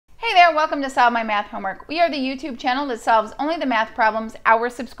there, welcome to Solve My Math Homework. We are the YouTube channel that solves only the math problems our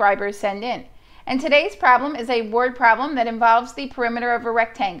subscribers send in. And today's problem is a word problem that involves the perimeter of a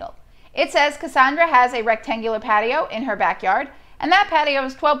rectangle. It says Cassandra has a rectangular patio in her backyard, and that patio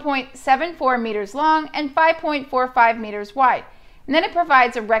is 12.74 meters long and 5.45 meters wide. And then it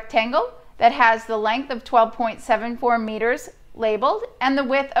provides a rectangle that has the length of 12.74 meters labeled and the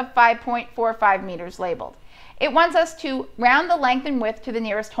width of 5.45 meters labeled. It wants us to round the length and width to the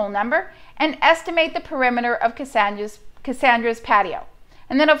nearest whole number and estimate the perimeter of Cassandra's patio.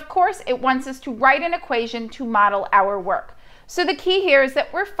 And then of course it wants us to write an equation to model our work. So the key here is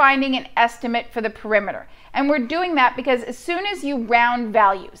that we're finding an estimate for the perimeter. And we're doing that because as soon as you round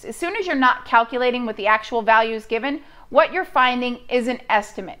values, as soon as you're not calculating with the actual values given, what you're finding is an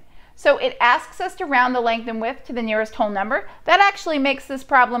estimate. So it asks us to round the length and width to the nearest whole number. That actually makes this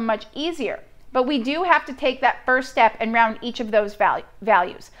problem much easier. But we do have to take that first step and round each of those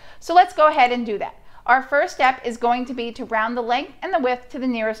values. So let's go ahead and do that. Our first step is going to be to round the length and the width to the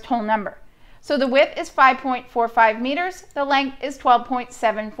nearest whole number. So the width is 5.45 meters, the length is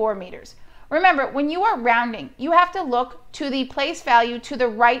 12.74 meters. Remember, when you are rounding, you have to look to the place value to the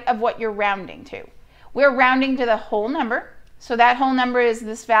right of what you're rounding to. We're rounding to the whole number, so that whole number is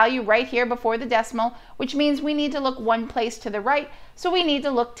this value right here before the decimal, which means we need to look one place to the right, so we need to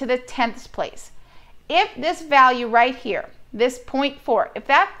look to the tenths place. If this value right here, this 0.4, if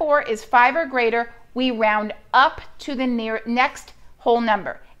that 4 is 5 or greater, we round up to the next whole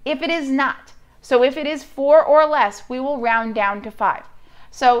number. If it is not, so if it is 4 or less, we will round down to 5.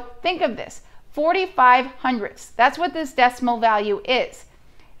 So think of this, 45 hundredths, that's what this decimal value is.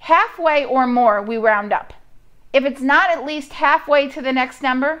 Halfway or more, we round up. If it's not at least halfway to the next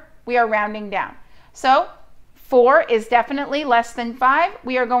number, we are rounding down. So 4 is definitely less than 5.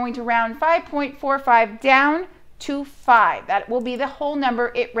 We are going to round 5.45 down to 5. That will be the whole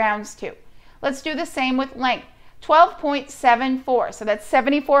number it rounds to. Let's do the same with length. 12.74, so that's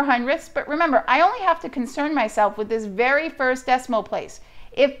 74 hundredths. But remember, I only have to concern myself with this very first decimal place.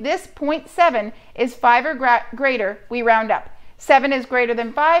 If this 0.7 is 5 or greater, we round up. 7 is greater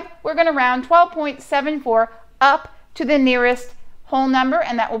than 5, we're going to round 12.74 up to the nearest whole number,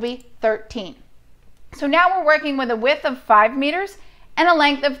 and that will be 13. So now we're working with a width of 5 meters and a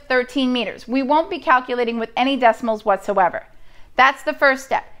length of 13 meters. We won't be calculating with any decimals whatsoever. That's the first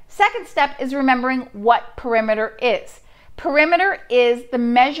step. Second step is remembering what perimeter is. Perimeter is the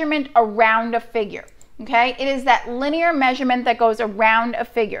measurement around a figure. Okay? It is that linear measurement that goes around a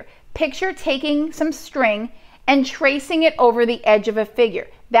figure. Picture taking some string and tracing it over the edge of a figure.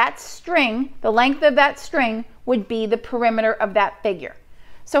 That string, the length of that string, would be the perimeter of that figure.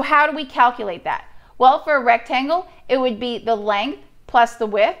 So how do we calculate that? Well, for a rectangle, it would be the length plus the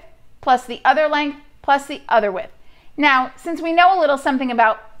width plus the other length plus the other width. Now, since we know a little something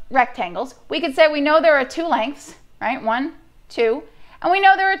about rectangles, we could say we know there are two lengths, right? 1, 2, and we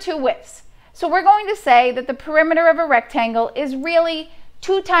know there are two widths. So we're going to say that the perimeter of a rectangle is really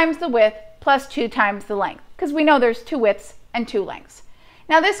 2 times the width plus 2 times the length, because we know there's 2 widths and 2 lengths.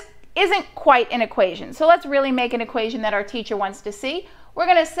 Now this isn't quite an equation, so let's really make an equation that our teacher wants to see. We're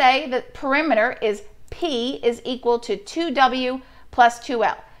going to say that perimeter is P is equal to 2W plus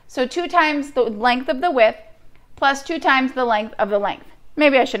 2L. So 2 times the length of the width plus 2 times the length of the length.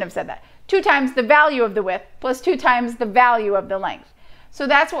 Maybe I shouldn't have said that. 2 times the value of the width plus 2 times the value of the length. So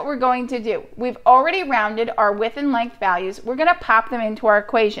that's what we're going to do. We've already rounded our width and length values. We're going to pop them into our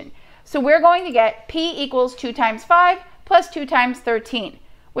equation. So we're going to get P equals 2 times 5 plus 2 times 13,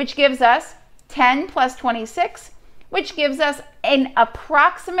 which gives us 10 plus 26, which gives us an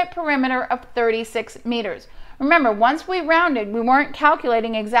approximate perimeter of 36 meters. Remember, once we rounded, we weren't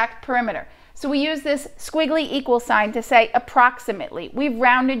calculating exact perimeter. So we use this squiggly equal sign to say approximately. We've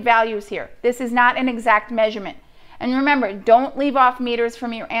rounded values here. This is not an exact measurement. And remember, don't leave off meters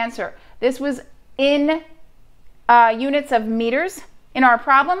from your answer. This was in units of meters in our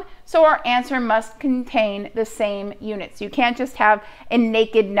problem, so our answer must contain the same units. You can't just have a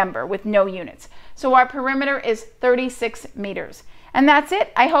naked number with no units. So our perimeter is 36 meters. And that's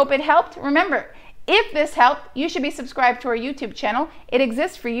it. I hope it helped. Remember, if this helped, you should be subscribed to our YouTube channel. It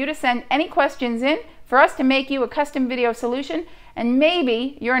exists for you to send any questions in, for us to make you a custom video solution, and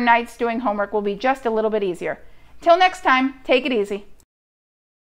maybe your nights doing homework will be just a little bit easier. Till next time, take it easy.